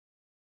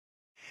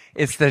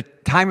It's the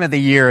time of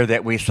the year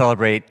that we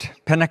celebrate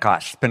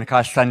Pentecost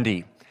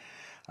Sunday,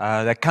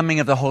 the coming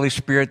of the Holy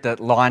Spirit that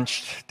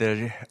launched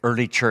the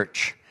early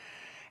church.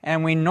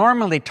 And we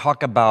normally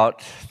talk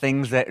about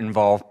things that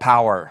involve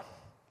power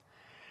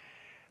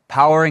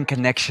in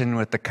connection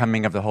with the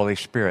coming of the Holy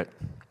Spirit.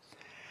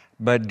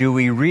 But do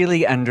we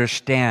really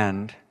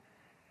understand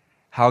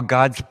how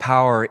God's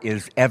power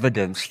is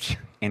evidenced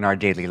in our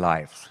daily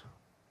lives?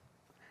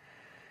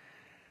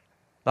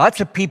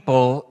 Lots of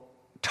people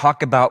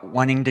talk about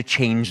wanting to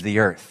change the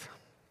earth,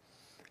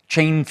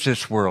 change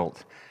this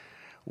world.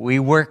 We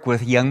work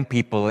with young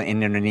people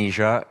in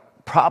Indonesia,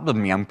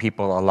 problem young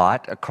people a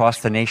lot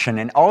across the nation,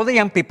 and all the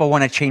young people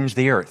want to change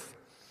the earth.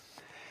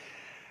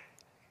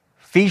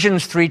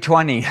 Ephesians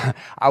 3:20,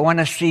 I want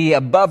to see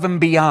above and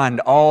beyond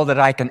all that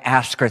I can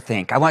ask or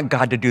think. I want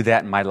God to do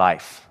that in my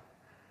life.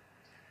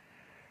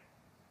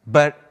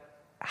 But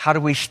how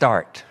do we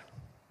start?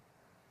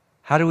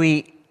 How do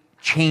we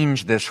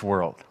change this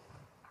world?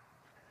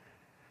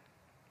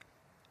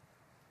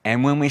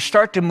 And when we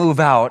start to move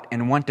out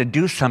and want to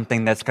do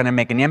something that's going to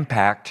make an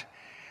impact,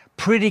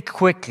 pretty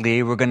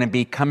quickly we're going to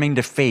be coming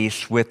to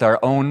face with our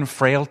own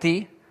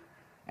frailty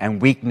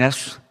and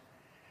weakness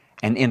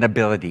and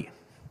inability.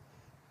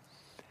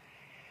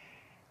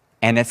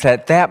 And it's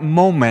at that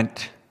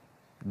moment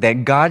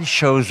that God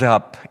shows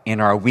up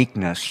in our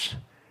weakness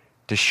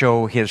to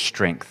show His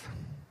strength.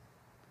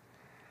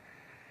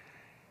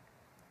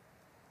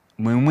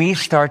 When we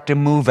start to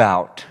move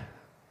out,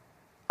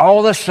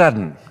 all of a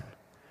sudden,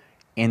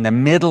 in the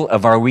middle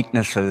of our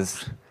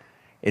weaknesses,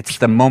 it's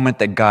the moment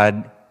that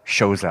God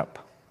shows up.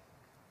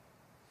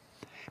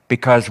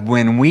 Because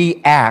when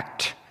we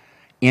act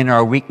in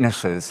our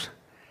weaknesses,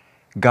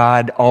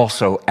 God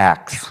also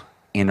acts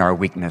in our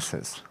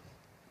weaknesses.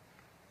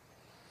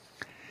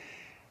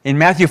 In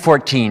Matthew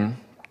 14,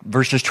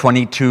 verses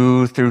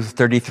 22 through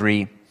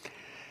 33,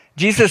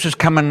 Jesus is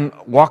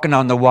walking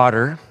on the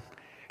water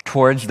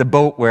towards the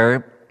boat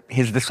where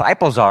His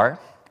disciples are.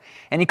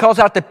 And He calls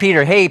out to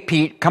Peter, hey,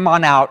 Pete, come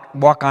on out,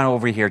 walk on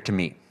over here to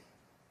me.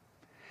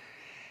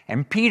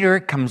 And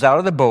Peter comes out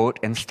of the boat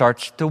and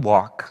starts to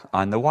walk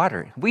on the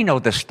water. We know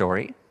the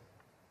story.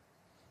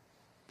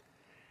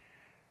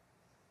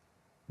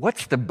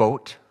 What's the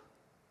boat?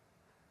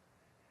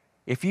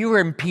 If you were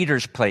in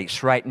Peter's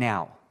place right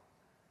now,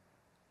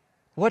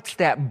 what's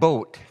that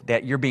boat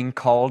that you're being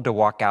called to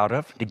walk out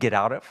of, to get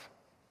out of?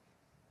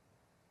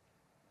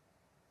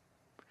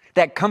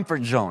 That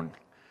comfort zone.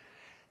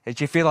 That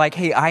you feel like,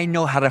 hey, I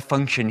know how to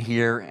function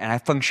here, and I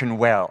function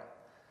well.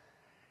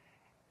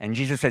 And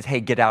Jesus says, hey,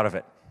 get out of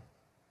it.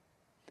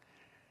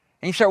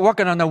 And you start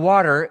walking on the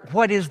water.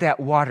 What is that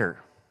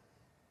water?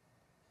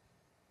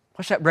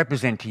 What's that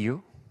represent to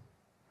you?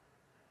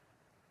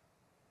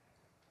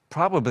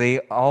 Probably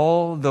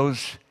all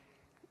those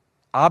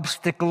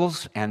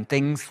obstacles and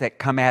things that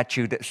come at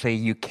you that say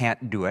you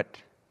can't do it.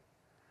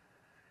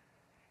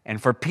 And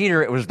for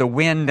Peter, it was the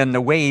wind and the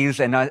waves.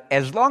 And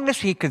as long as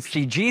he could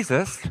see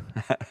Jesus,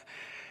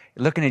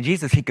 looking at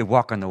Jesus, he could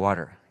walk on the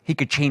water. He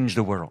could change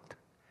the world.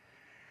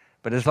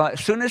 But as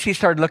soon as he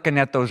started looking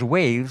at those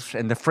waves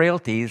and the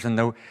frailties and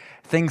the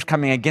things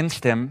coming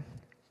against him,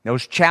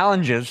 those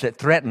challenges that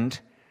threatened,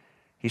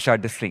 he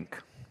started to sink.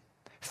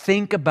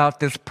 Think about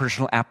this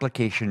personal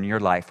application in your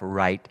life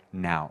right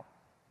now.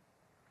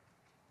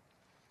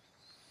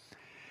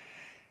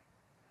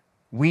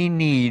 We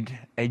need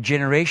a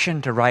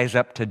generation to rise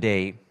up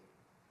today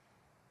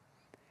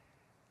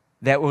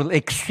that will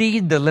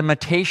exceed the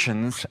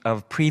limitations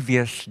of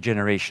previous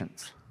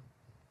generations.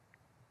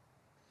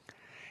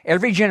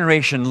 Every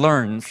generation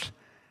learns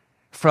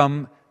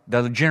from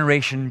the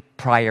generation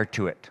prior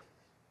to it.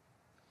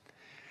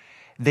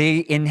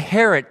 They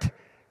inherit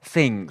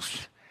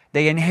things.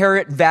 They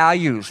inherit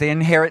values. They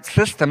inherit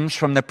systems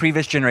from the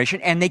previous generation,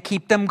 and they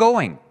keep them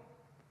going.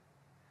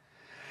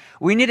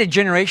 We need a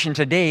generation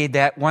today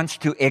that wants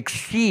to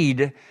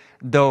exceed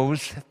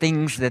those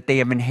things that they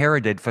have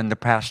inherited from the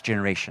past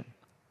generation.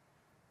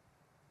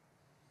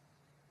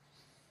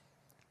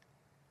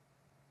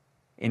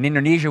 In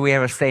Indonesia, we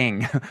have a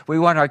saying, we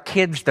want our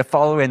kids to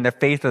follow in the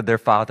faith of their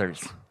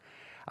fathers.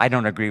 I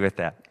don't agree with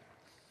that.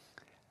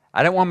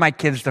 I don't want my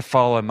kids to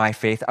follow in my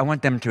faith. I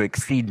want them to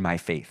exceed my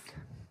faith.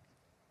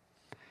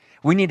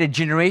 We need a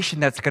generation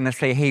that's going to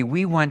say, hey,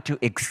 we want to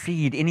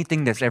exceed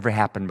anything that's ever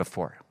happened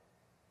before.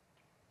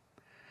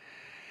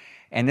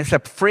 And it's a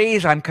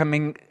phrase I'm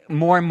coming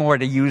more and more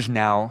to use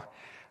now,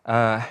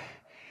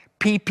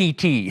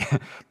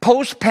 PPT,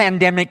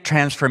 post-pandemic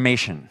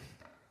transformation.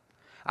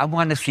 I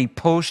want to see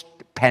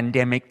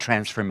post-pandemic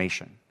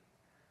transformation.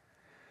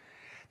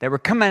 That we're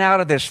coming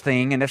out of this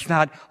thing, and it's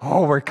not,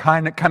 we're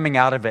kind of coming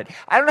out of it.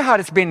 I don't know how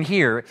it's been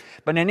here,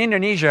 but in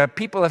Indonesia,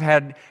 people have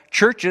had,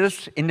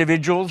 churches,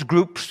 individuals,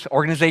 groups,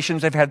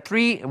 organizations have had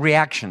 3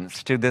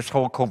 reactions to this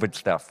whole COVID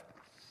stuff.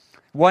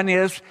 One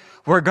is,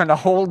 we're going to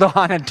hold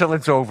on until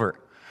it's over.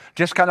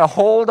 Just kind of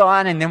hold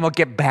on and then we'll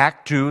get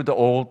back to the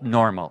old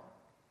normal.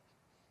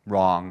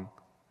 Wrong.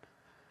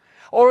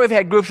 Or we've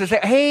had groups that say,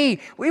 hey,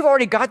 we've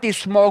already got these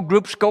small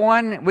groups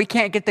going. We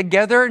can't get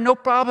together. No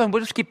problem.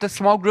 We'll just keep the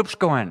small groups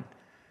going.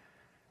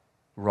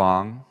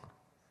 Wrong.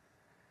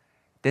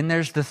 Then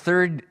there's the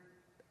third,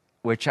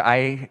 which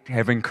I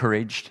have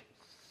encouraged,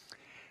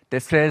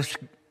 that says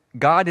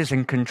God is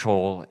in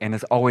control and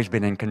has always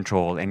been in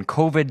control, and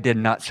COVID did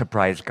not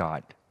surprise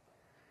God.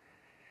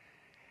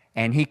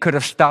 And he could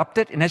have stopped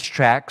it in its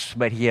tracks,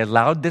 but he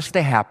allowed this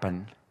to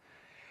happen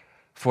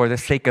for the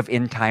sake of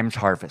end times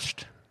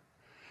harvest,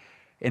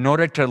 in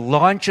order to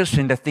launch us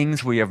into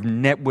things we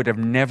would have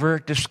never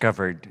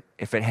discovered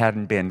if it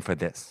hadn't been for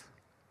this.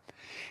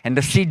 And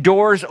to see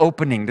doors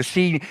opening, to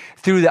see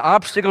through the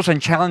obstacles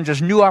and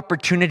challenges new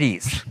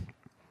opportunities.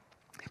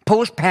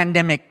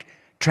 Post-pandemic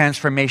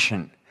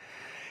transformation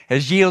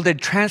has yielded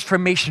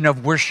transformation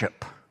of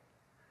worship.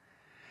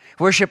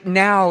 Worship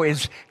now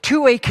is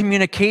two-way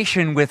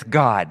communication with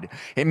God.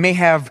 It may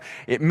have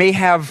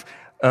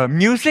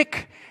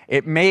music.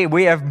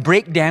 We have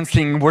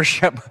breakdancing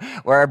worship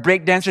where our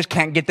breakdancers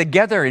can't get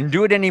together and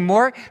do it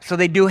anymore, so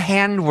they do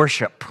hand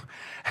worship.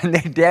 And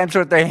they dance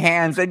with their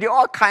hands. They do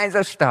all kinds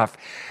of stuff.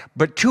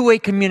 But two-way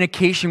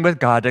communication with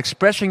God,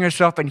 expressing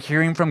yourself and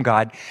hearing from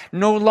God,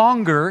 no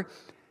longer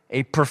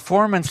a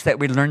performance that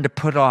we learn to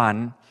put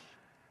on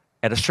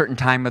at a certain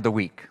time of the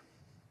week.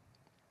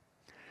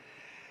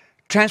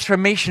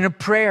 Transformation of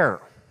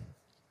prayer,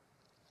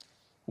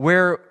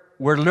 where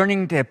we're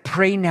learning to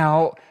pray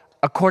now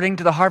according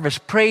to the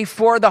harvest. Pray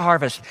for the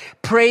harvest.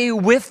 Pray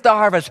with the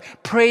harvest.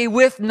 Pray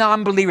with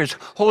non-believers.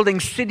 Holding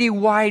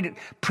citywide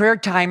prayer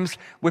times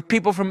with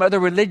people from other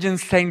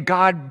religions saying,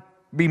 God,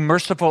 be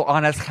merciful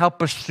on us.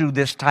 Help us through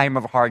this time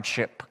of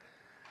hardship.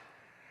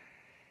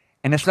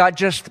 And it's not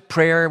just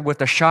prayer with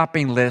a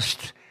shopping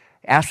list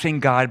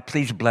asking God,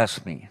 please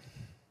bless me.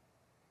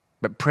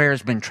 But prayer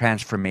has been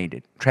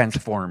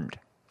transformed.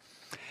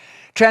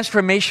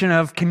 Transformation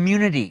of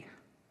community.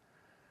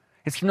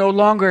 It's no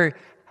longer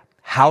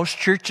house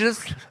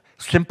churches,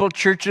 simple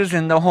churches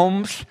in the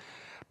homes,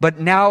 but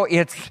now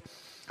it's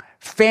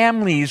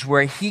families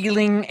where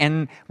healing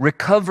and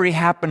recovery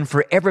happen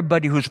for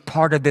everybody who's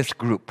part of this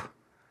group.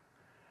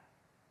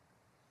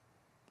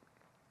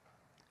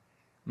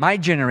 My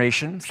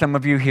generation, some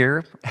of you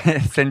here,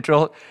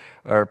 Central,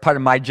 or part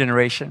of my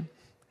generation,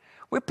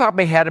 we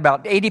probably had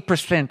about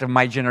 80% of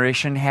my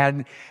generation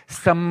had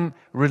some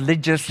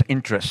religious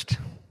interest.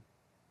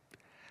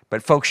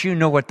 But folks, you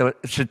know what the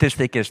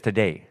statistic is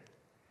today.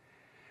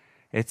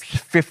 It's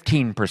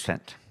 15%.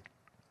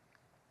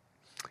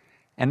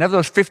 And of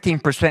those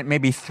 15%,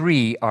 maybe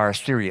 3 are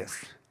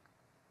serious.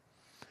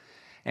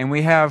 And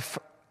we have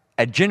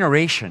a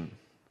generation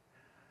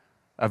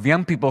of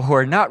young people who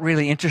are not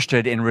really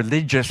interested in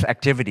religious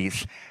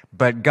activities,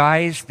 but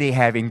guys, they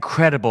have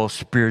incredible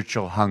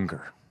spiritual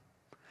hunger,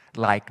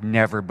 like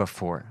never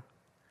before.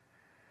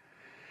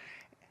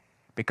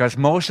 Because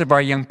most of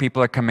our young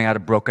people are coming out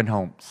of broken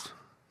homes.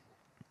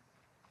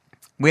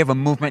 We have a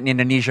movement in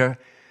Indonesia.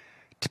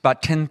 It's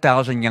about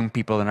 10,000 young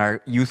people in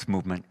our youth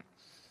movement.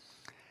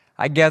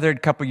 I gathered a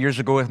couple years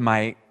ago with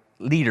my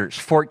leaders,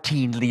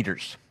 14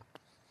 leaders,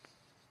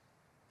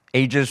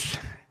 ages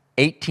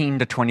 18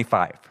 to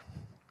 25,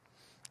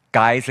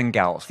 guys and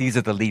gals. These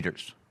are the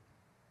leaders.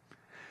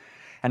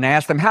 And I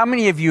asked them, how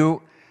many of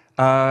you,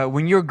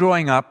 when you were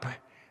growing up,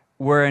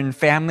 were in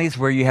families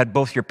where you had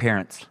both your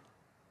parents?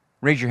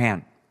 Raise your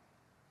hand.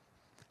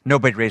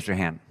 Nobody raised their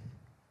hand.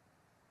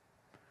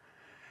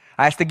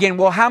 I asked again,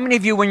 well, how many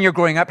of you, when you're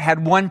growing up,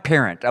 had one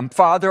parent, a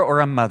father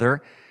or a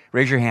mother?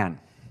 Raise your hand.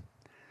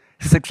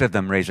 6 of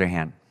them raised their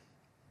hand.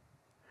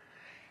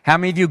 How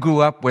many of you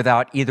grew up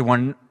without either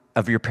one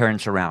of your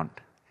parents around?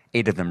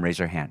 8 of them raised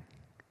their hand.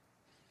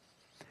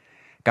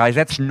 Guys,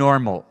 that's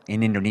normal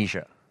in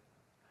Indonesia.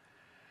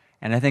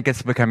 And I think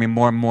it's becoming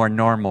more and more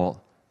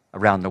normal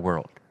around the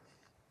world.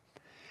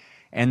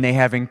 And they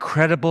have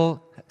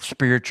incredible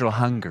spiritual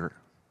hunger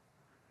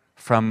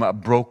from a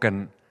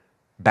broken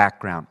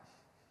background.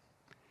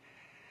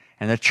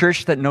 And the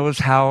church that knows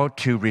how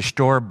to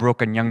restore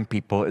broken young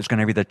people is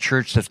going to be the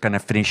church that's going to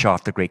finish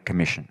off the Great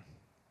Commission.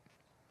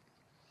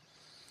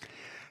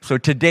 So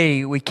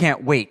today, we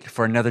can't wait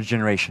for another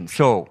generation.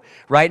 So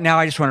right now,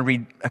 I just want to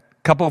read a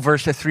couple of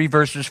verses, 3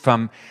 verses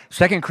from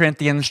 2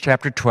 Corinthians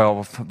chapter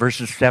 12,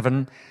 verses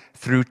 7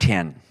 through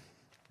 10.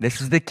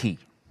 This is the key.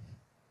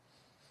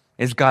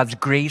 Is God's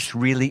grace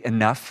really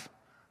enough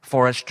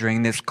for us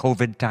during this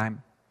COVID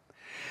time?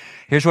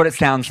 Here's what it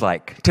sounds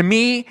like. To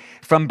me,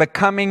 from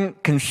becoming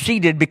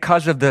conceited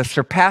because of the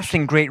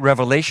surpassing great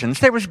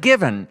revelations, there was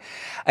given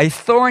a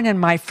thorn in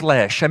my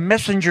flesh, a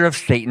messenger of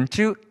Satan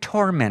to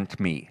torment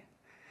me.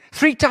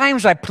 3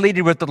 times I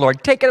pleaded with the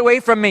Lord, take it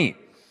away from me.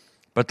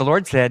 But the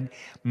Lord said,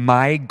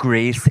 my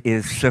grace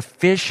is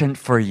sufficient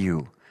for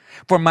you,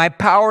 for my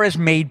power is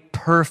made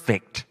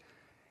perfect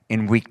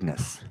in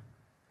weakness.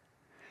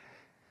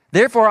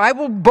 Therefore, I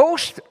will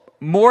boast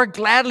more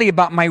gladly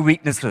about my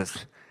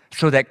weaknesses,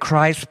 so that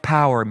Christ's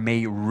power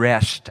may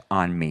rest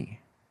on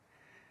me.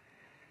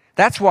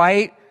 That's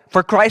why,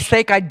 for Christ's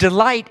sake, I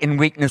delight in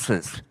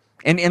weaknesses,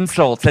 in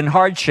insults and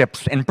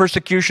hardships and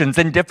persecutions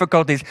and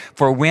difficulties.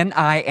 For when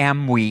I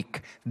am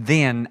weak,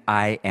 then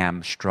I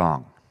am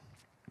strong.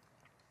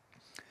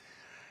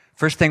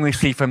 First thing we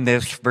see from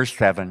this, verse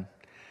 7,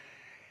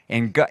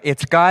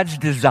 it's God's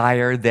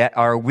desire that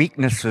our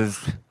weaknesses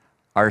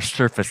are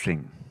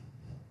surfacing.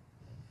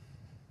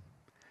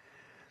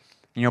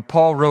 You know,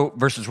 Paul wrote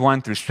verses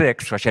 1 through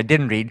 6, which I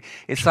didn't read.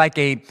 It's like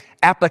a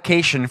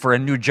application for a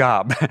new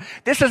job.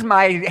 This is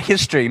my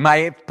history,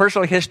 my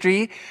personal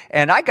history,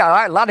 and I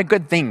got a lot of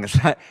good things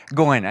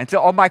going. It's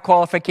all my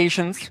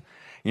qualifications.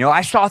 You know,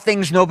 I saw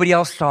things nobody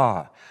else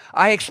saw.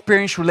 I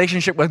experienced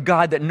relationship with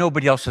God that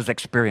nobody else has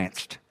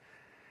experienced.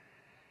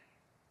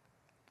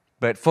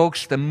 But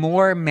folks, the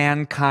more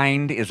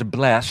mankind is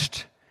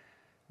blessed,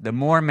 the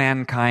more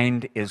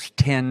mankind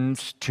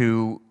tends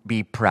to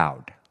be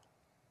proud.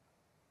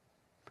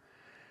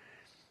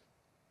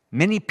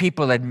 Many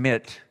people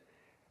admit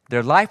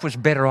their life was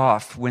better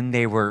off when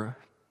they were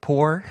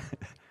poor.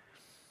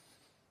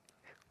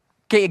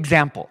 Okay,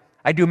 example.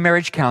 I do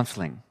marriage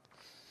counseling.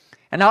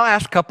 And I'll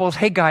ask couples,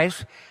 hey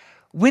guys,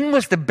 when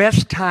was the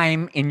best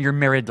time in your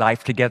married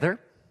life together?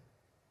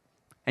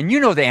 And you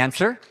know the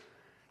answer.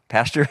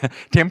 Pastor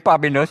Tim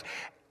probably knows.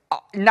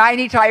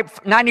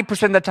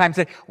 90% of the time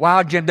said,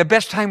 wow, Jim, the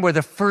best time were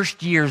the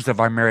first years of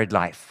our married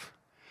life.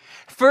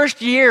 First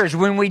years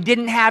when we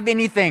didn't have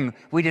anything.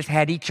 We just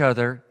had each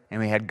other and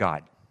we had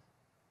God.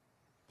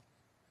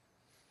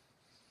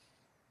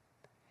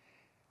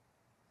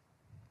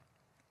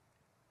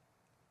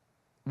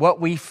 What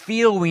we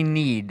feel we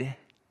need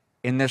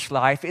in this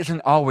life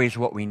isn't always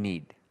what we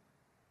need.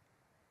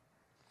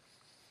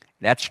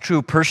 That's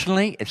true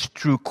personally. It's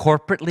true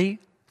corporately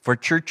for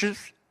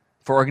churches,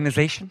 for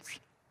organizations.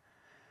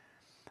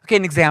 Okay,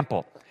 an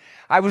example.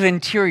 I was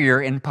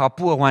interior in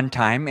Papua one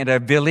time in a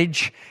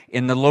village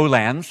in the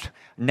lowlands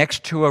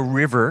next to a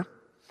river.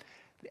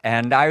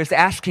 And I was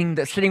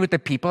sitting with the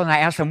people, and I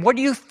asked them, what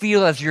do you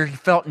feel as your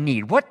felt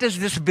need? What does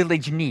this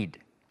village need?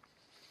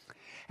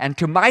 And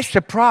to my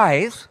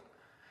surprise,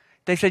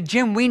 they said,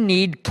 Jim, we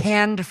need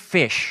canned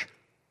fish,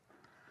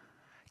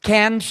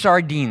 canned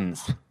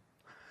sardines.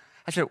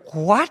 I said,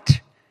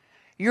 what?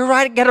 You're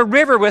right, get a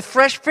river with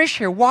fresh fish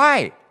here.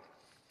 Why?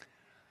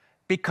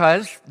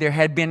 Because there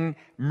had been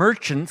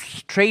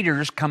merchants,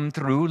 traders come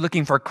through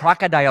looking for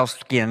crocodile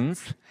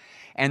skins,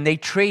 and they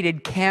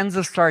traded cans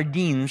of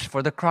sardines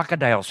for the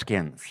crocodile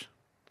skins.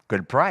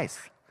 Good price.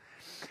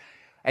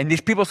 And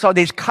these people saw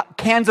these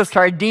cans of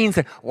sardines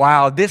and,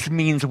 wow, this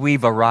means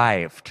we've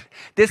arrived.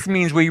 This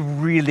means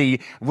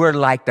we're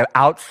like the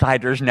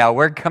outsiders now.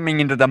 We're coming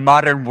into the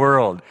modern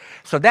world.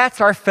 So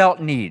that's our felt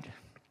need.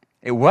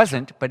 It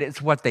wasn't, but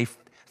it's what they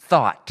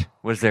thought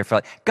was their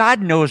felt.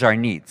 God knows our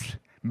needs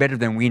better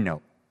than we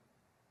know.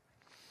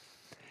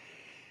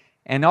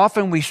 And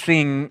often we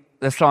sing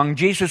the song,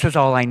 Jesus is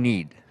all I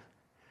need.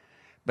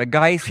 But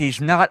guys,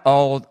 he's not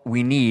all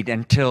we need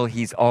until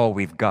he's all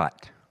we've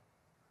got.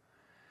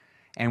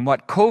 And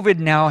what COVID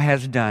now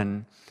has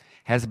done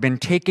has been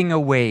taking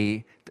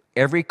away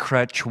every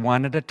crutch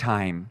one at a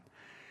time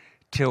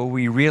till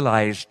we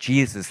realize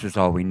Jesus is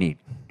all we need.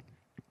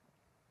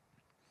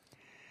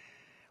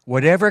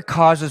 Whatever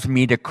causes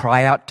me to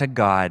cry out to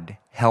God,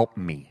 help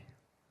me.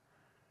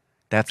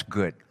 That's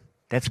good.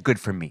 That's good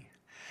for me.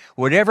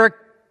 Whatever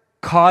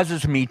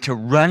causes me to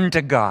run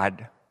to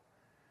God,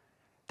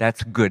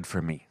 that's good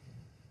for me.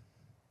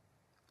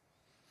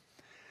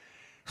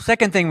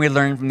 Second thing we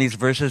learn from these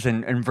verses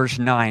in verse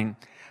 9,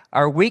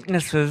 our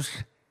weaknesses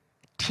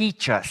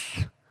teach us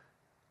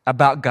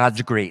about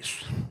God's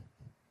grace.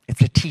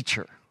 It's a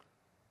teacher.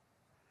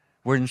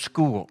 We're in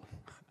school.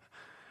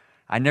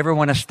 I never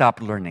want to stop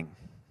learning.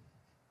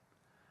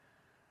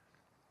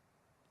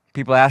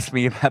 People ask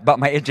me about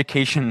my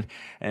education.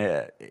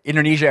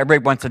 Indonesia,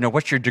 everybody wants to know,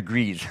 what's your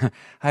degrees?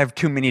 I have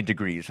too many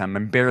degrees. I'm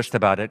embarrassed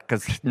about it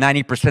because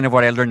 90% of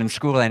what I learned in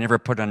school I never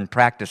put on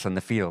practice on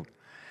the field.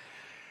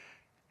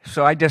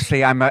 So I just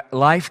say I'm a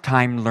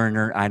lifetime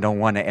learner. I don't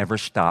want to ever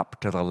stop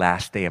till the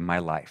last day of my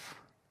life.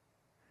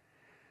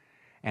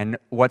 And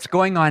what's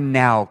going on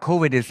now,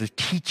 COVID is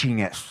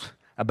teaching us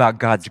about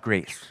God's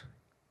grace.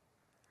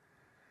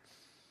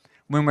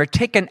 When we're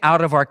taken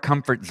out of our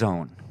comfort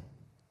zone,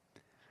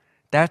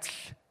 that's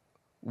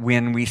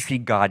when we see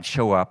God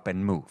show up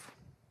and move.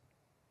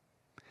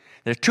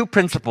 There are two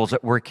principles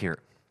at work here.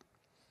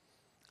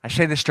 I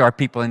say this to our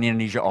people in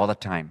Indonesia all the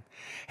time.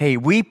 Hey,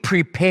 we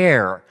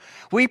prepare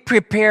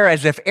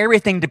as if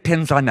everything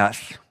depends on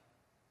us.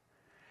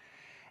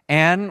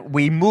 And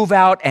we move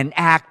out and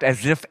act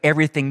as if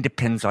everything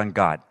depends on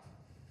God.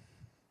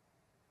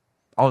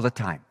 All the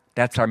time.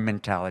 That's our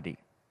mentality.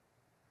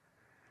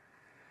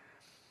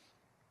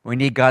 We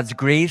need God's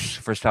grace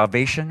for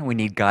salvation. We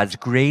need God's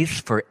grace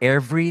for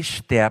every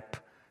step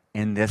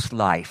in this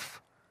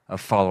life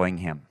of following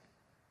Him.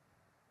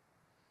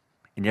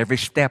 In every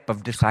step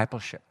of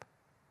discipleship.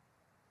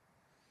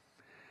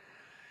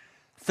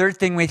 Third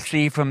thing we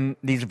see from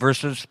these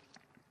verses,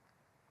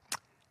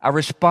 our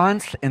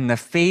response in the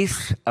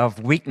face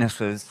of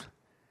weaknesses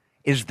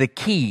is the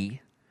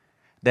key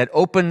that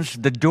opens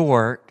the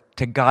door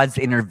to God's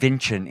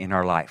intervention in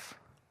our life.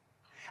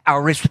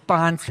 Our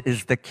response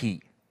is the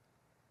key.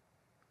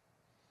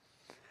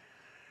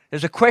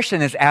 There's a question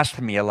that's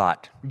asked me a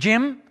lot.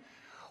 Jim,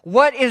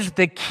 what is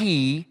the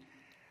key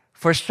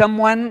for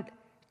someone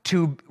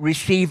to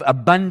receive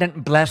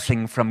abundant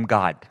blessing from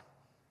God?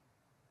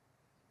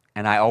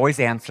 And I always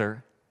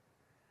answer,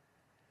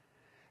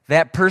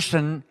 that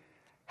person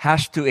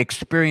has to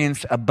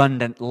experience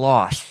abundant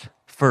loss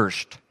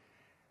first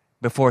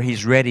before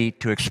he's ready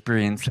to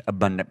experience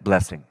abundant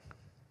blessing.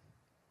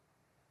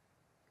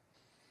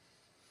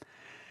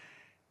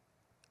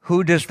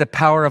 Who does the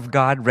power of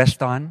God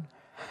rest on?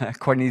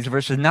 According to these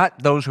verses,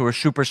 not those who are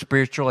super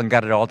spiritual and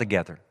got it all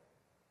together,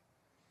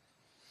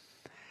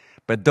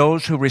 but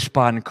those who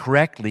respond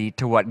correctly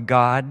to what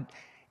God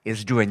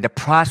is doing, the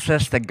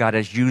process that God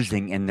is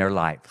using in their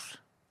lives.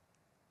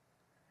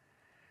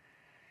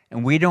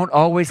 And we don't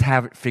always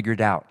have it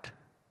figured out.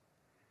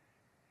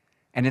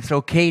 And it's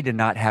okay to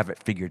not have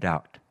it figured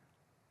out.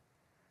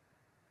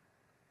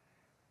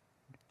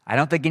 I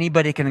don't think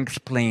anybody can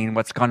explain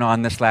what's gone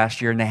on this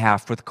last year and a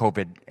half with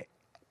COVID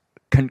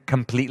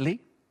completely.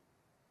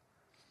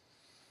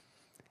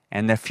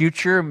 And the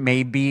future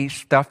may be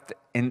stuff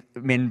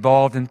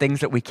involved in things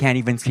that we can't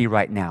even see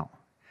right now.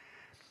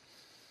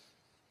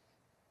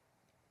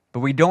 But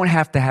we don't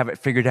have to have it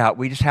figured out.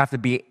 We just have to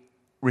be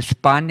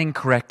responding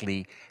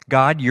correctly.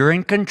 God, you're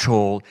in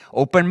control.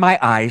 Open my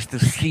eyes to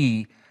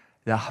see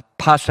the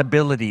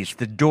possibilities,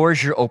 the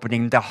doors you're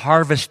opening, the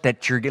harvest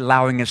that you're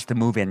allowing us to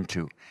move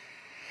into.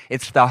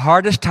 It's the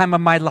hardest time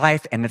of my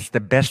life, and it's the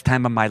best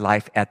time of my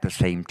life at the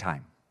same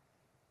time.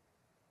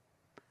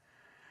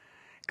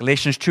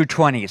 Galatians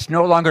 2:20, it's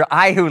no longer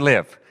I who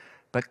live,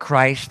 but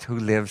Christ who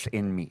lives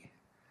in me.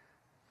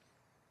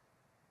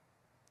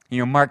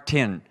 Mark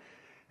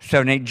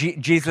 10:7-8,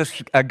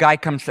 Jesus,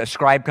 a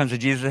scribe comes to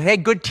Jesus and says, hey,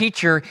 good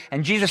teacher,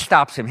 and Jesus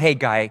stops him. Hey,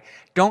 guy,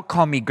 don't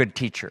call me good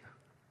teacher.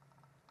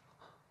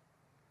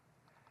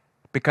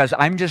 Because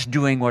I'm just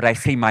doing what I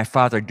see my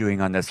Father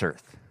doing on this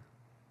earth.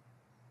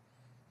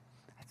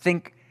 I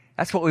think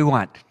that's what we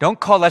want. Don't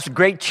call us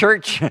great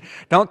church.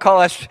 Don't call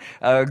us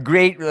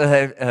great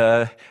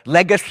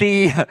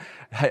legacy,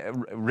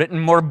 written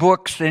more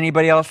books than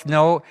anybody else.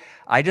 No,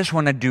 I just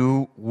want to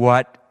do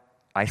what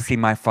I see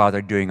my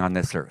Father doing on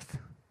this earth.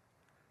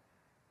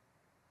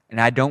 And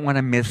I don't want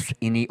to miss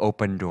any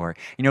open door.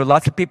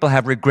 Lots of people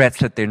have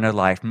regrets at the end of their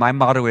life. My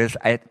motto is,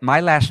 at my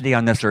last day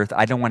on this earth,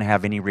 I don't want to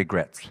have any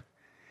regrets.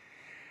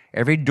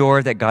 Every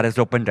door that God has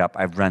opened up,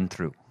 I've run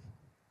through.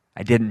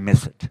 I didn't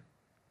miss it.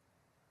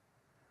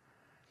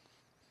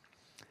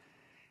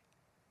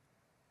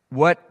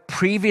 What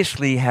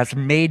previously has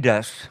made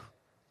us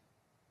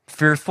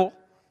fearful,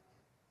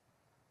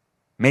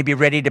 maybe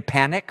ready to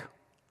panic,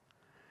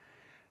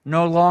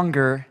 no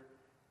longer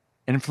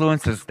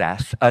influences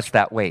us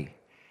that way.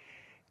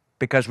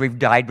 Because we've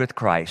died with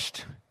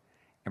Christ,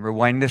 and we're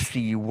wanting to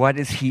see what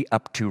is He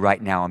up to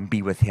right now and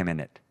be with Him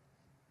in it.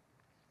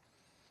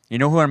 You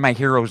know who one of my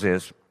heroes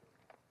is?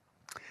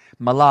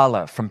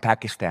 Malala from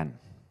Pakistan,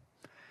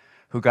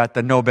 who got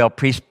the Nobel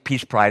Peace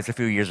Prize a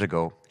few years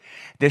ago.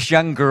 This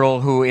young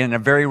girl who, in a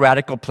very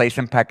radical place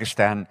in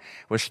Pakistan,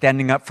 was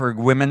standing up for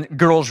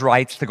girls'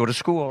 rights to go to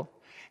school,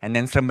 and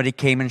then somebody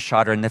came and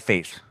shot her in the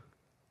face.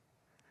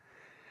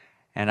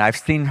 And I've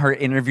seen her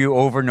interview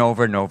over and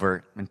over and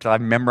over until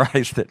I've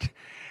memorized it.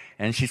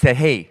 And she said,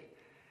 hey,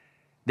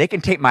 they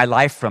can take my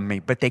life from me,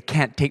 but they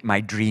can't take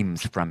my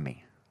dreams from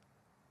me.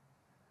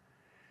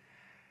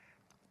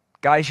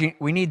 Guys,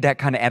 we need that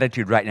kind of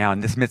attitude right now in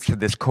this midst of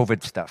this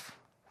COVID stuff.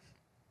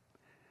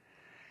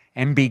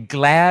 And be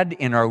glad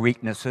in our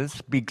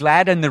weaknesses. Be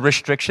glad in the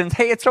restrictions.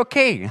 Hey, it's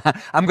okay.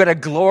 I'm going to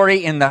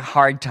glory in the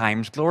hard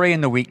times, glory in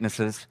the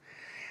weaknesses.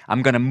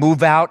 I'm going to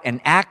move out and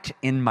act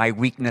in my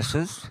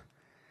weaknesses.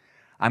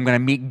 I'm going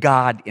to meet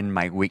God in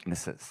my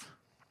weaknesses.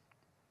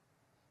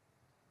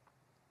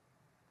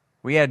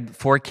 We had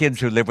 4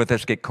 kids who live with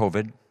us get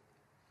COVID.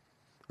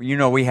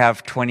 We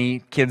have 20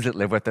 kids that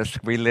live with us.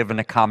 We live in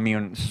a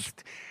commune.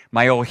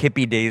 My old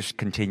hippie days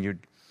continued.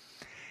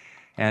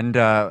 And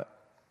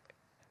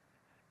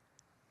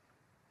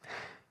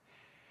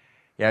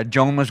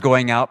Joan was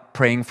going out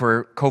praying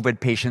for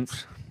COVID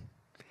patients.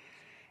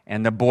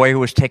 And the boy who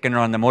was taking her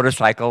on the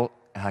motorcycle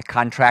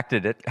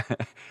contracted it,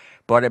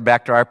 brought it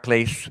back to our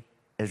place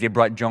as he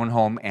brought Joan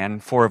home,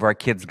 and 4 of our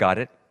kids got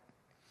it.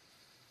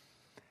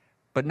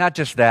 But not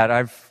just that,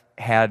 I've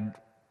had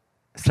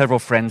several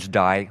friends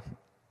die,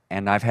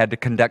 and I've had to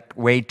conduct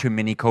way too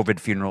many COVID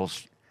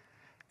funerals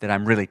that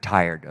I'm really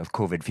tired of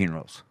COVID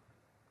funerals.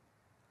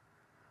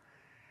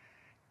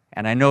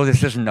 And I know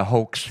this isn't a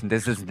hoax, and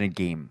this isn't a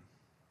game.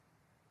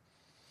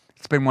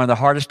 It's been one of the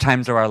hardest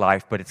times of our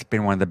life, but it's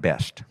been one of the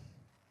best.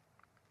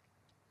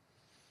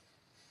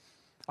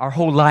 Our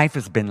whole life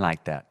has been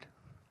like that.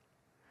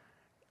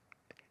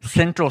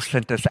 Central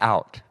sent us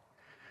out.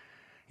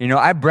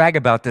 I brag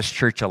about this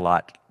church a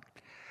lot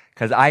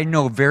because I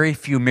know very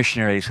few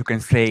missionaries who can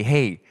say,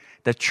 hey,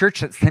 the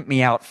church that sent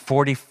me out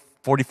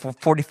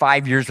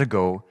 45 years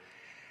ago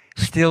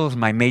still is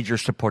my major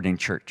supporting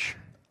church.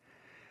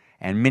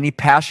 And many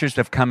pastors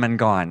have come and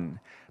gone,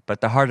 but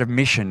the heart of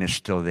mission is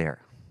still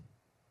there.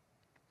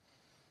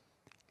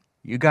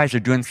 You guys are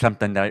doing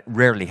something that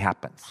rarely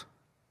happens.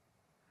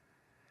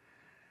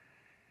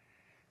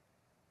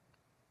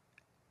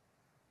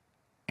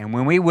 And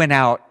when we went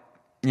out,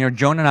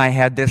 Joan and I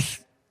had this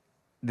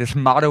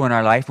motto in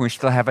our life, and we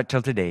still have it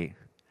till today.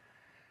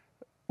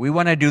 We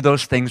want to do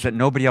those things that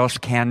nobody else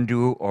can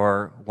do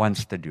or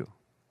wants to do.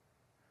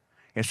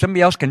 If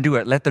somebody else can do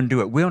it, let them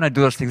do it. We want to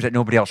do those things that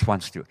nobody else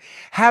wants to.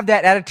 Have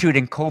that attitude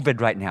in COVID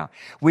right now.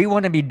 We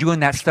want to be doing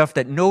that stuff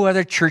that no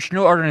other church,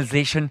 no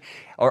organization,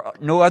 or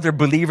no other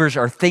believers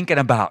are thinking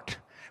about.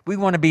 We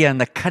want to be on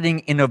the cutting,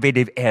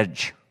 innovative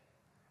edge.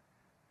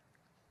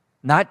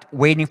 Not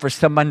waiting for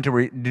someone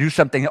to do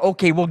something.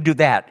 Okay, we'll do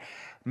that.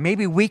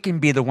 Maybe we can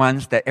be the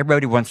ones that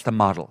everybody wants to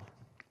model.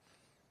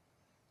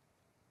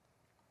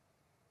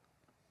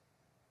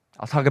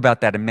 I'll talk about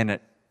that in a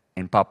minute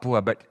in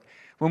Papua, but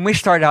when we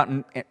started out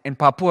in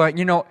Papua,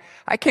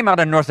 I came out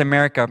of North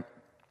America.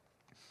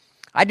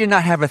 I did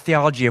not have a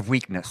theology of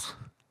weakness.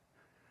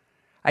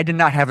 I did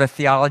not have a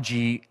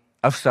theology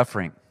of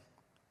suffering.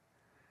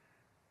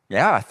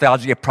 Yeah, a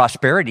theology of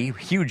prosperity,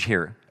 huge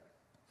here.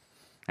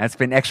 And it's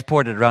been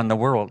exported around the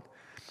world.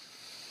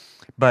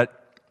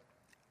 But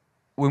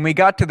when we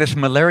got to this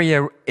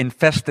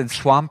malaria-infested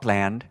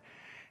swampland,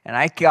 and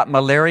I got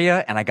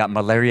malaria, and I got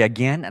malaria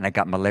again, and I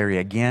got malaria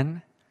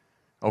again.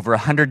 Over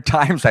 100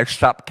 times I've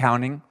stopped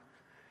counting.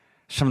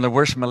 Some of the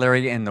worst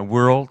malaria in the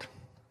world,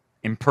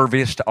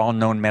 impervious to all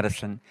known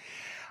medicine.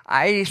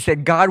 I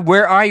said, God,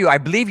 where are you? I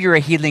believe you're a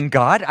healing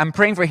God. I'm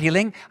praying for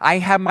healing. I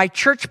have my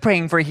church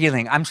praying for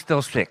healing. I'm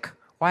still sick.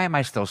 Why am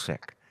I still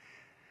sick?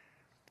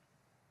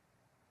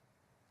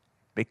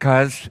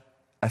 Because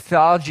a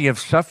theology of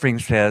suffering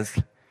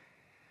says,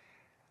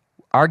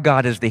 our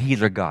God is the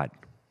healer God.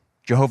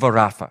 Jehovah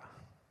Rapha.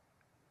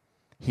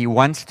 He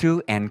wants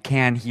to and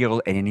can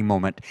heal at any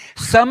moment.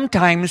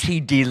 Sometimes he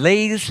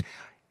delays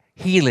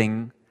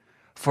healing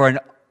for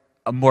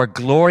a more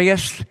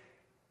glorious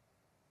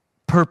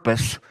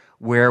purpose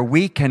where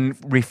we can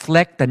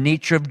reflect the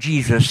nature of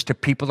Jesus to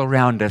people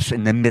around us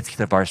in the midst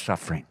of our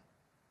suffering.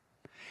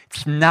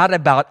 It's not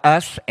about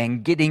us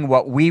and getting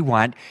what we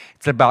want.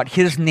 It's about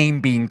his name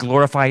being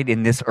glorified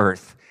in this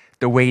earth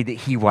the way that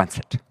he wants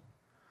it.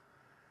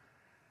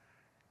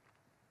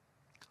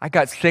 I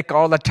got sick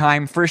all the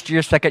time, first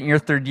year, second year,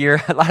 third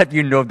year. A lot of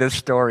you know this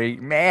story.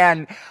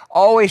 Man,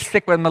 always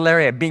sick with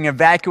malaria, being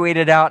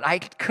evacuated out. I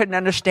couldn't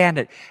understand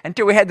it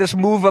until we had this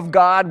move of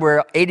God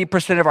where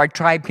 80% of our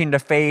tribe came to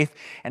faith.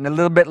 And a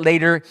little bit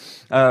later,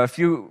 a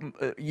few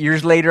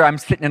years later, I'm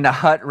sitting in a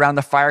hut around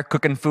the fire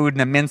cooking food,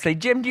 and the men say,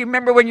 Jim, do you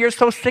remember when you were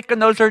so sick in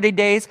those early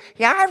days?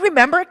 Yeah, I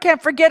remember. I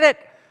can't forget it.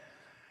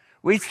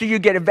 We see you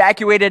get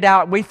evacuated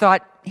out. We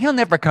thought, he'll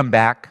never come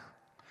back.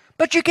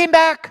 But you came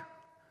back.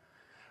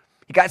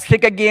 You got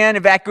sick again,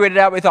 evacuated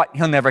out. We thought,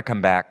 he'll never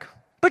come back.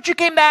 But you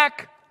came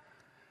back.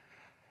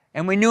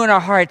 And we knew in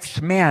our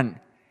hearts, man,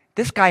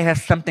 this guy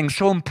has something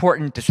so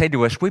important to say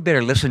to us, we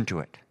better listen to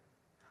it.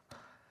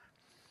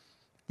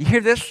 You hear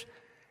this?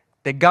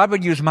 That God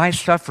would use my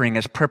suffering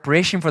as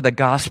preparation for the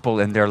gospel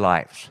in their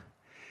lives.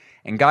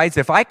 And guys,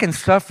 if I can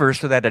suffer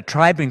so that a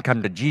tribe can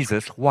come to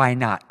Jesus, why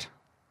not?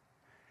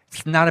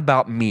 It's not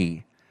about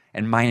me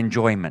and my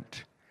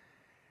enjoyment.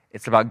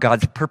 It's about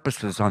God's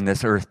purposes on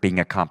this earth being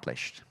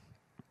accomplished.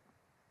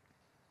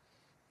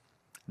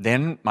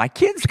 Then my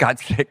kids got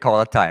sick all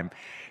the time.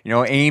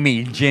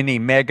 Amy, Jenny,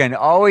 Megan,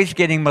 always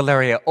getting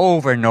malaria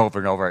over and over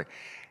and over.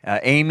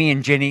 Amy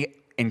and Jenny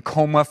in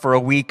coma for a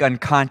week,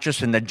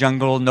 unconscious in the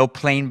jungle, no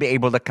plane be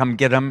able to come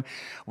get them.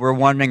 We're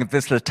wondering if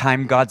this is the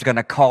time God's going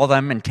to call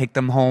them and take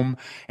them home,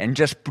 and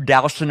just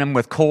dousing them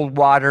with cold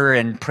water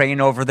and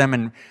praying over them.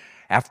 And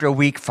after a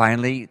week,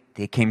 finally,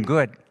 they came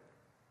good.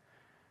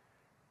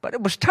 But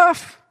it was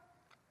tough.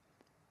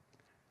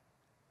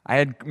 I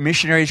had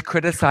missionaries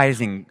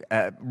criticizing,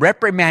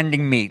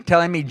 reprimanding me,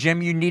 telling me,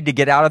 Jim, you need to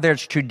get out of there.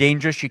 It's too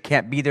dangerous. You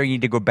can't be there. You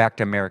need to go back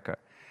to America.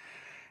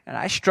 And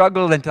I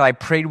struggled until I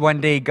prayed one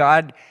day,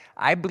 God,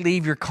 I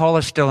believe your call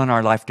is still in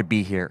our life to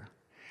be here.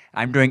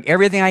 I'm doing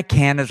everything I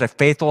can as a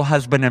faithful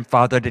husband and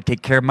father to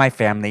take care of my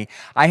family.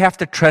 I have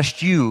to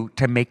trust you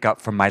to make up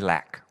for my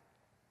lack.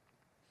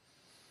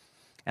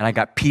 And I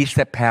got peace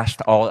that passed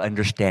all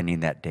understanding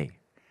that day.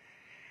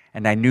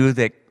 And I knew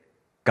that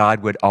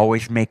God would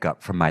always make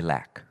up for my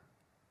lack.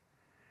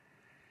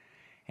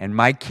 And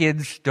my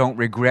kids don't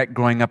regret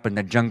growing up in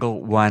the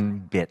jungle one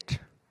bit.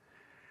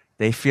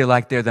 They feel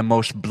like they're the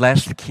most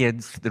blessed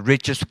kids, the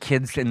richest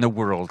kids in the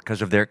world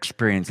because of their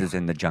experiences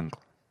in the jungle.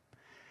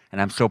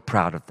 And I'm so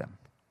proud of them.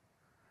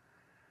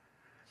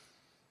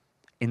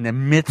 In the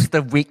midst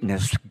of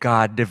weakness,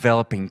 God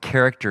developing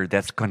character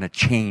that's going to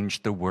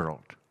change the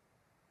world.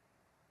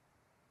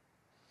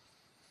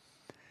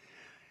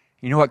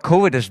 You know what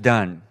COVID has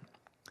done?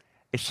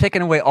 It's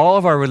taken away all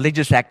of our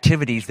religious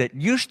activities that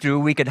used to,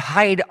 we could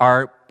hide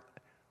our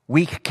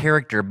weak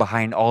character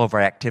behind all of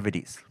our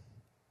activities.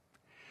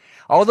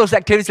 All those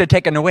activities are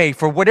taken away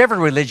for whatever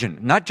religion,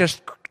 not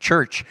just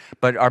church,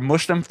 but our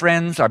Muslim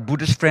friends, our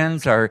Buddhist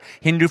friends, our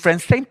Hindu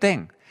friends, same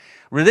thing.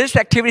 Religious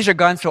activities are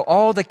gone, so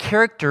all the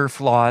character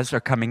flaws are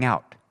coming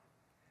out.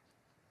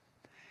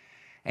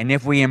 And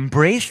if we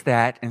embrace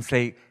that and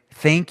say,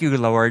 thank you,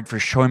 Lord, for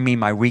showing me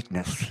my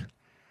weakness.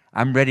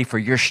 I'm ready for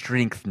your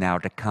strength now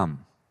to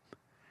come.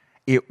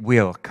 It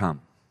will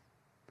come.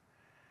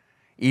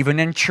 Even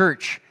in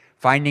church,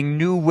 finding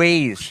new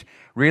ways,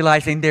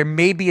 realizing there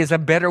maybe is a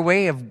better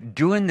way of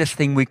doing this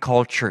thing we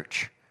call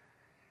church.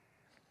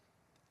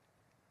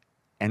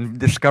 And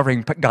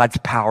discovering God's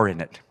power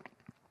in it.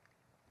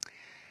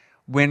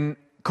 When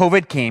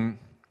COVID came,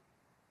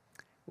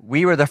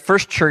 we were the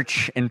first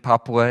church in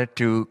Papua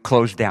to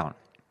close down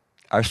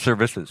our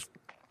services.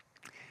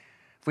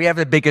 We have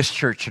the biggest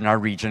church in our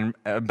region,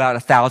 about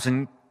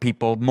 1,000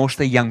 people,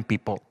 mostly young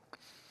people.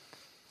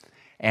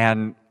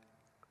 And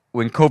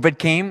when COVID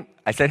came,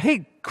 I said,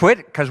 hey,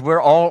 quit, because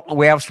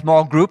we have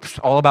small groups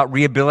all about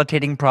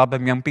rehabilitating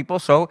problem young people.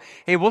 So,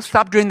 hey, we'll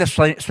stop doing the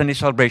Sunday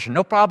celebration.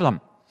 No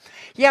problem.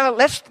 Yeah,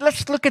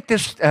 let's look at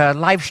this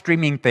live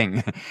streaming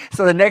thing.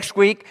 So the next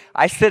week,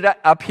 I sit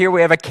up here.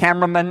 We have a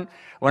cameraman,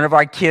 one of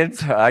our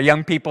kids,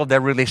 young people. They're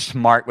really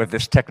smart with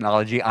this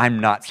technology. I'm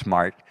not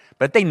smart,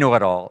 but they know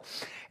it all.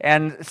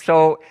 And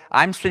so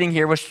I'm sitting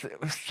here with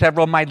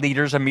several of my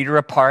leaders, a meter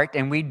apart,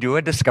 and we do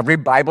a Discovery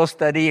Bible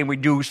study, and we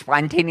do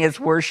spontaneous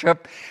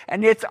worship,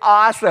 and it's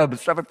awesome.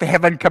 Stuff of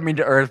heaven coming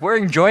to earth. We're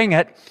enjoying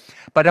it,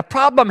 but a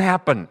problem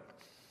happened.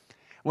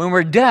 When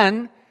we're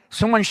done,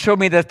 someone showed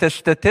me the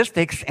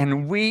statistics,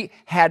 and we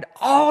had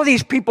all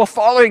these people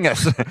following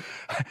us.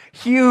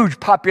 Huge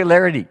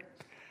popularity.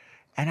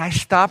 And I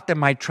stopped in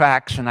my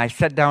tracks, and I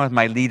sat down with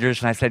my leaders,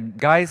 and I said,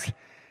 guys,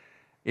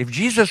 if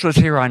Jesus was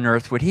here on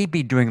earth, would he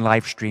be doing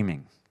live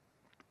streaming?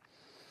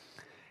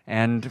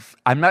 And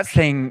I'm not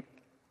saying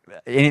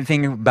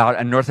anything about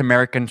a North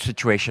American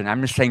situation. I'm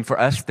just saying for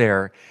us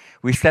there,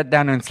 we sat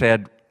down and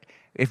said,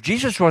 if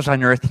Jesus was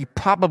on earth, he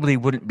probably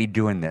wouldn't be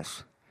doing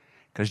this.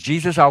 Because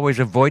Jesus always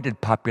avoided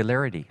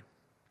popularity.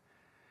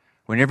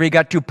 Whenever he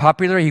got too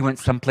popular, he went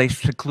someplace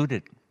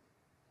secluded.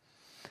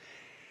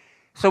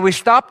 So we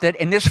stopped it,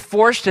 and this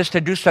forced us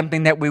to do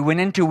something that we went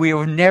into we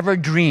have never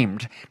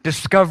dreamed,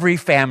 Discovery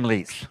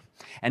Families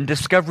and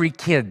Discovery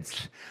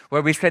Kids,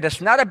 where we said it's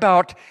not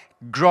about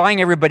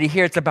drawing everybody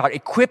here, it's about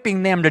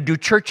equipping them to do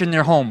church in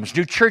their homes,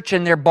 do church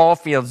in their ball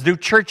fields, do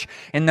church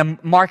in the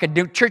market,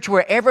 do church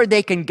wherever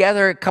they can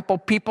gather a couple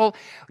people.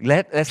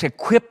 Let's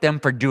equip them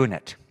for doing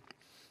it.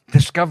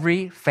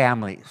 Discovery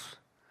Families.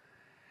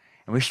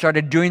 And we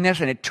started doing this,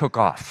 and it took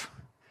off.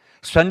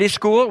 Sunday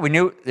school, we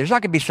knew there's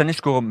not going to be Sunday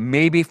school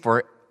maybe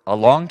for a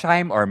long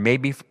time or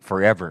maybe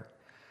forever.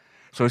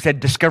 So we said,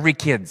 Discovery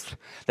Kids.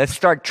 Let's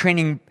start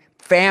training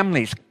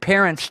families,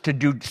 parents to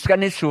do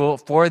Sunday school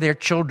for their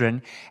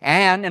children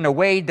and in a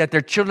way that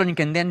their children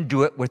can then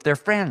do it with their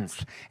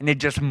friends. And it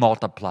just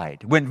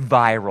multiplied, went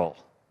viral.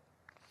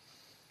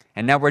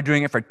 And now we're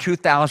doing it for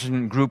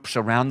 2,000 groups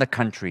around the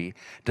country,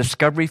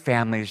 Discovery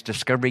Families,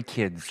 Discovery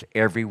Kids,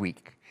 every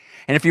week.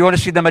 And if you want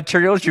to see the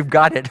materials, you've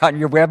got it on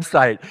your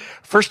website.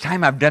 First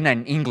time I've done it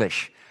in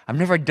English. I've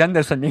never done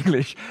this in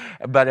English,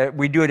 but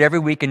we do it every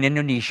week in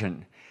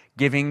Indonesian,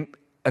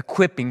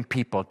 equipping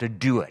people to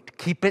do it.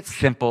 Keep it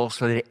simple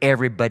so that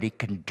everybody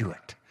can do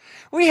it.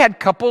 We had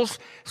couples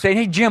saying,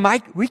 hey, Jim,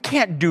 we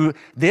can't do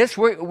this.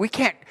 We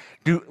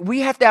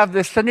have to have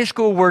the Sunday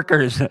school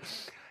workers.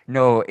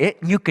 No,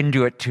 you can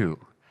do it too.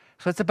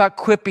 So it's about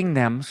equipping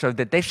them so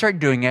that they start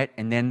doing it,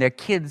 and then their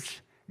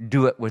kids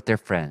do it with their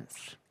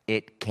friends.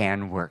 It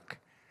can work.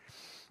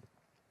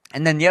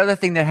 And then the other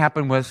thing that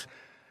happened was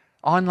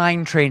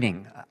online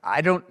training.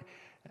 I'm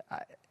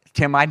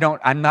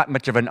not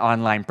much of an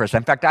online person.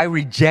 In fact, I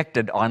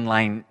rejected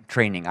online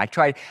training.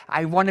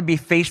 I want to be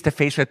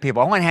face-to-face with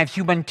people. I want to have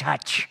human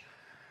touch.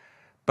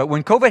 But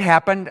when COVID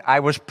happened, I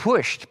was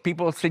pushed.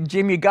 People said,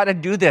 Jim, you got to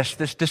do this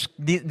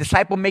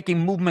disciple-making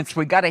movements.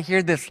 We got to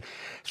hear this.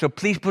 So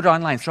please put it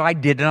online. So I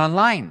did it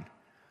online.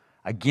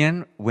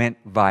 Again, went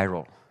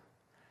viral.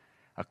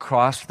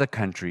 Across the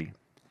country.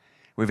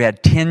 We've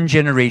had 10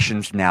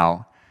 generations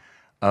now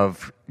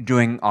of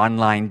doing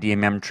online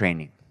DMM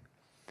training.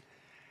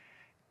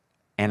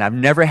 And I've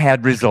never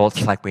had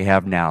results like we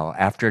have now.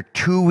 After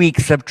 2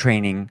 weeks of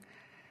training,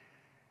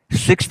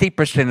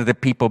 60% of the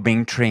people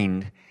being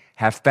trained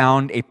have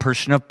found a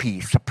person of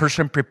peace, a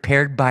person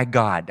prepared by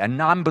God, a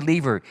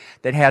non-believer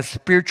that has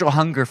spiritual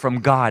hunger from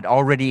God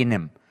already in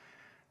him.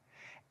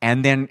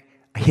 And then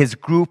his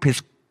group,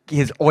 his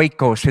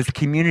oikos, his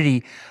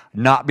community,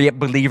 not yet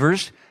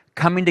believers,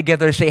 coming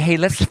together to say, hey,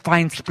 let's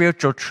find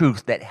spiritual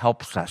truth that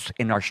helps us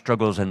in our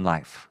struggles in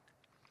life.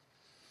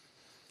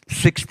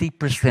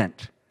 60%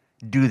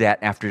 do that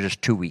after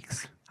just 2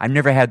 weeks. I've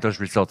never had those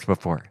results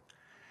before.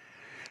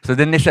 So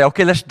then they say,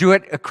 okay, let's do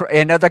it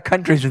in other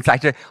countries. And so I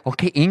said,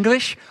 okay,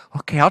 English?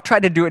 Okay, I'll try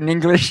to do it in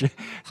English.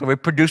 So we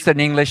produced it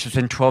in English. It's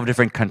in 12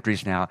 different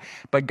countries now.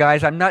 But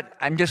guys,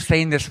 I'm just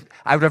saying this.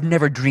 I would have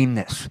never dreamed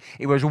this.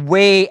 It was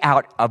way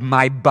out of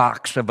my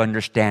box of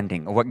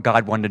understanding of what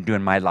God wanted to do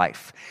in my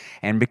life.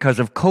 And because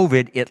of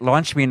COVID, it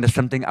launched me into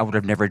something I would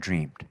have never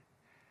dreamed.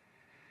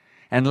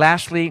 And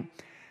lastly,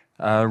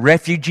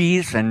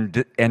 refugees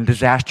and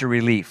disaster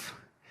relief.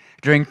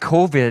 During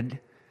COVID,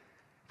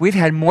 we've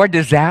had more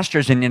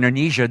disasters in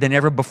Indonesia than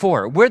ever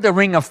before. We're the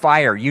ring of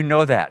fire, you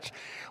know that.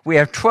 We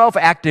have 12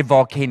 active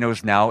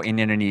volcanoes now in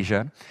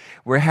Indonesia.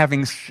 We're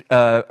having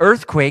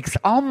earthquakes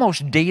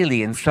almost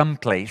daily in some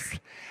place.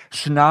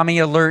 Tsunami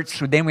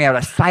alerts. Then we have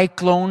a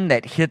cyclone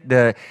that hit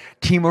the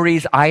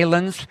Timorese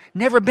Islands.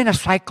 Never been a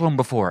cyclone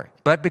before.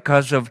 But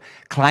because of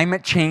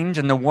climate change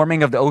and the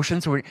warming of the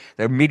oceans,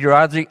 the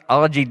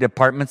meteorology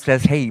department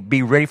says, hey,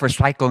 be ready for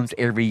cyclones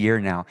every year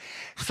now.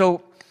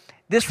 So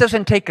this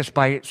doesn't take us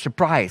by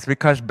surprise,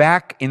 because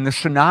back in the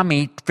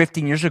tsunami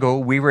 15 years ago,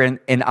 we were in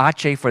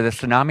Aceh for the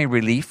tsunami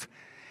relief,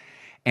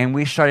 and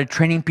we started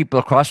training people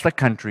across the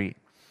country.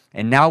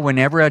 And now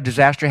whenever a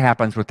disaster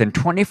happens, within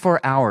 24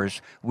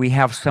 hours, we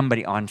have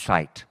somebody on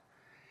site.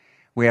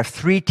 We have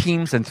 3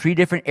 teams in 3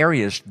 different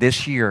areas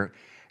this year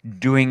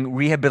doing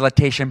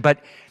rehabilitation. But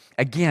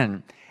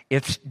again,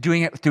 it's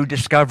doing it through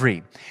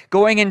discovery.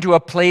 Going into a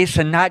place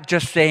and not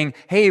just saying,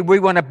 hey, we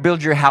want to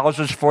build your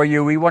houses for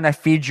you, we want to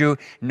feed you.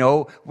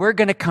 No, we're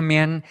going to come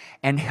in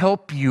and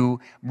help you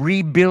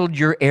rebuild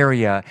your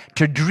area,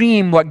 to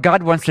dream what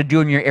God wants to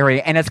do in your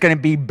area. And it's going to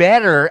be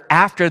better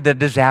after the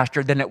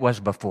disaster than it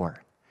was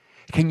before.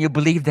 Can you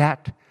believe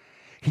that?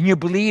 Can you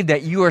believe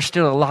that you are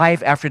still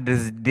alive after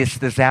this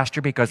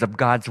disaster because of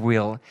God's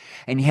will?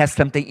 And He has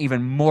something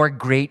even more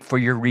great for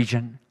your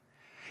region.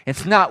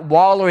 It's not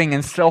wallowing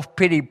in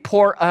self-pity,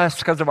 poor us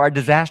because of our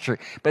disaster,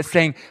 but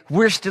saying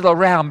we're still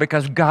around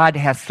because God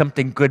has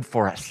something good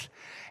for us.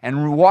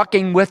 And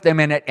walking with them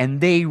in it, and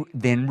they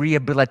then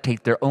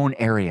rehabilitate their own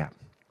area.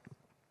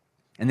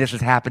 And this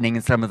is happening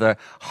in some of the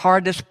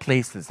hardest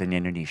places in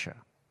Indonesia.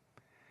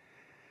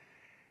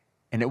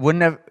 And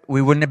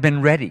we wouldn't have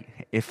been ready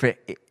if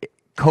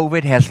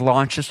COVID has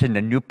launched us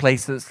into new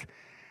places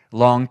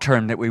long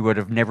term that we would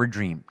have never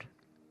dreamed.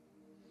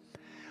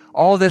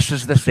 All this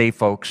is to say,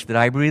 folks, that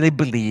I really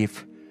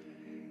believe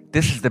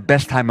this is the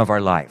best time of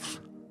our lives.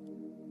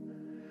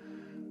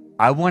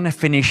 I want to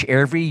finish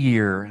every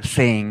year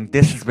saying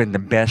this has been the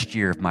best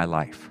year of my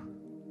life.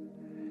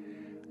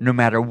 No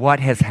matter what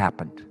has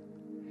happened.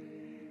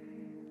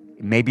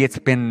 Maybe it's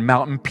been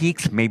mountain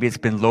peaks, maybe it's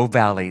been low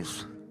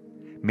valleys.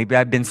 Maybe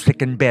I've been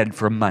sick in bed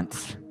for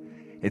months.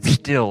 It's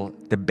still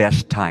the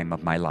best time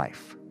of my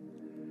life.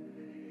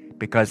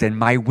 Because in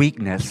my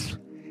weakness,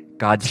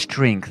 God's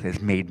strength is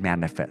made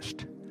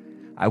manifest.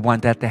 I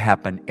want that to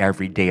happen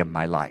every day of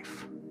my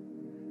life.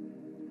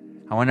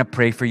 I want to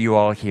pray for you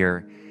all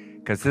here,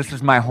 because this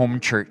is my home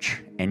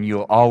church, and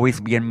you'll always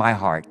be in my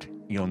heart.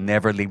 You'll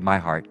never leave my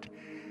heart.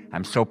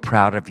 I'm so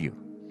proud of you.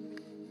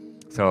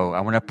 So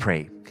I want to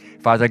pray.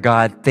 Father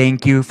God,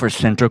 thank you for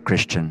Central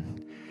Christian.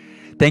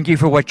 Thank you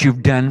for what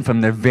you've done from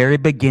the very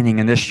beginning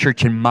in this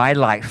church in my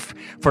life,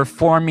 for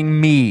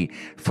forming me,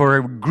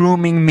 for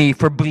grooming me,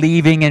 for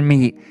believing in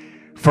me,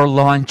 for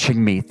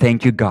launching me.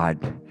 Thank you, God.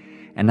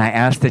 And I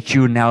ask that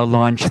you now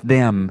launch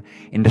them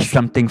into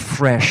something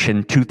fresh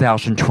in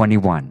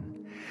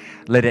 2021.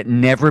 Let it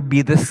never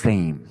be the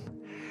same.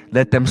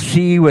 Let them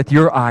see with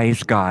your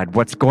eyes, God,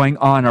 what's going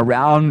on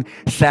around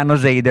San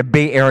Jose, the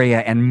Bay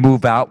Area, and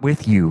move out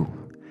with you.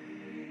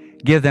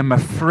 Give them a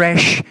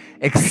fresh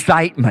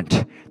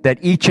excitement that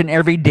each and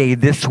every day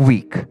this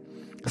week,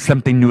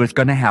 something new is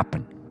going to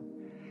happen.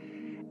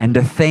 And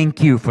to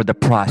thank you for the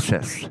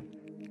process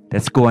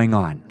that's going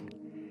on.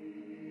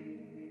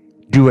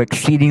 Do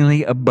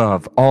exceedingly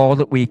above all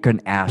that we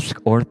can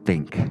ask or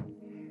think.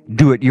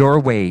 Do it your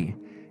way,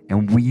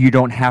 and you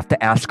don't have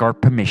to ask our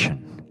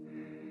permission.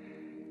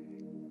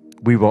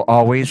 We will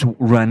always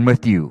run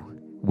with you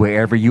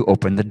wherever you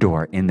open the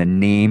door. In the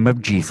name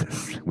of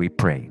Jesus, we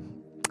pray.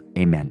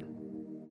 Amen.